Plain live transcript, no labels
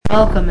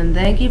Welcome and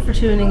thank you for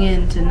tuning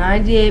in to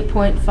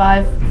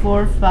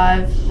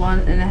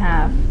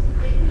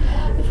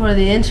 98.5451.5 for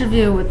the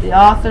interview with the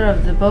author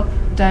of the book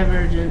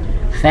Divergent.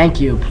 Thank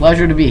you.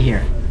 Pleasure to be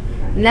here.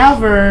 Now,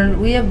 Vern,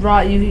 we have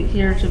brought you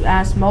here to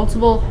ask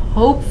multiple,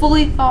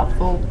 hopefully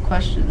thoughtful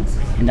questions.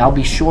 And I'll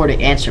be sure to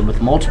answer with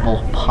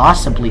multiple,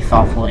 possibly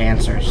thoughtful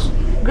answers.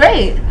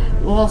 Great!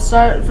 We'll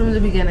start from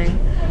the beginning.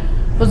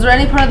 Was there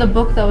any part of the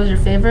book that was your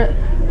favorite?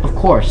 Of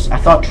course, I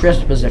thought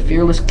Tris was a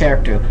fearless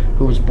character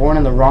who was born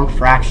in the wrong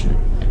fraction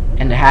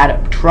and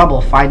had trouble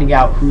finding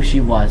out who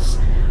she was.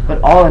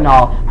 But all in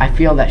all, I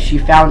feel that she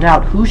found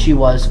out who she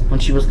was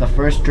when she was the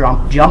first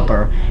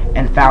jumper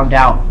and found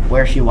out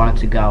where she wanted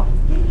to go.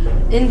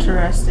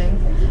 Interesting.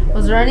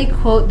 Was there any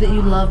quote that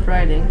you loved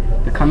writing?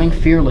 Becoming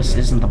fearless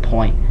isn't the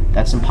point.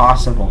 That's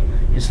impossible.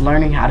 It's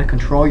learning how to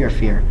control your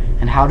fear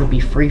and how to be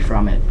free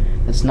from it.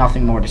 There's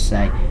nothing more to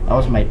say. That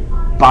was my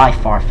by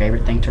far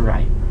favorite thing to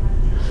write.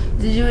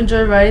 Did you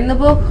enjoy writing the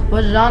book?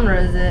 What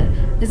genre is it?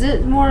 Is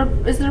there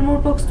more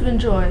books to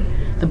enjoy?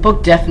 The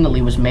book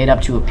definitely was made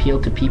up to appeal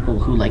to people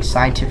who like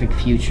scientific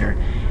future,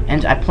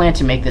 and I plan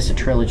to make this a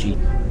trilogy.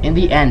 In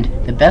the end,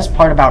 the best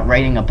part about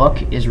writing a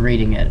book is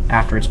reading it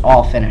after it's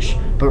all finished,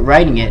 but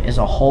writing it is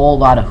a whole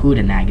lot of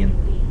hootenanning.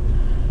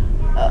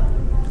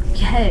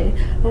 Okay,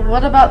 but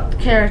what about the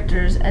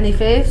characters? Any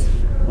faves?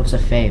 What's a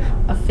fave?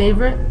 A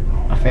favorite?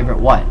 A favorite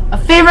what? A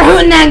favorite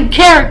hootenang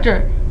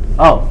character!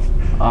 Oh,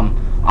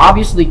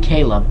 obviously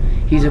Caleb.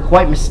 He's a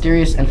quite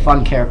mysterious and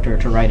fun character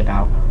to write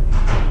about.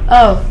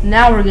 Oh,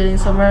 now we're getting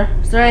somewhere.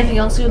 Is there anything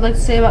else you would like to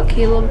say about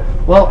Caleb?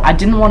 Well, I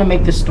didn't want to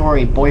make this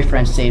story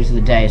boyfriend saves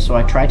the day, so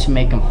I tried to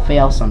make him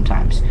fail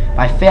sometimes.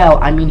 By fail,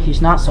 I mean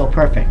he's not so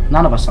perfect.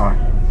 None of us are.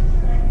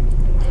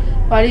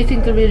 Why do you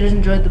think the readers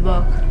enjoyed the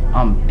book?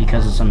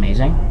 Because it's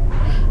amazing.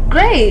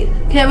 Great!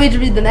 Can't wait to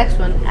read the next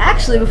one.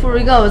 Actually, before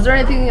we go, is there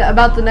anything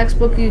about the next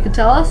book you could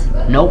tell us?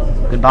 Nope.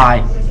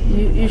 Goodbye.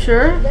 You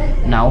sure?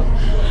 No.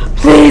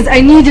 Please,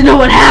 I need to know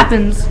what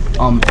happens!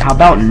 How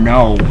about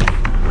no?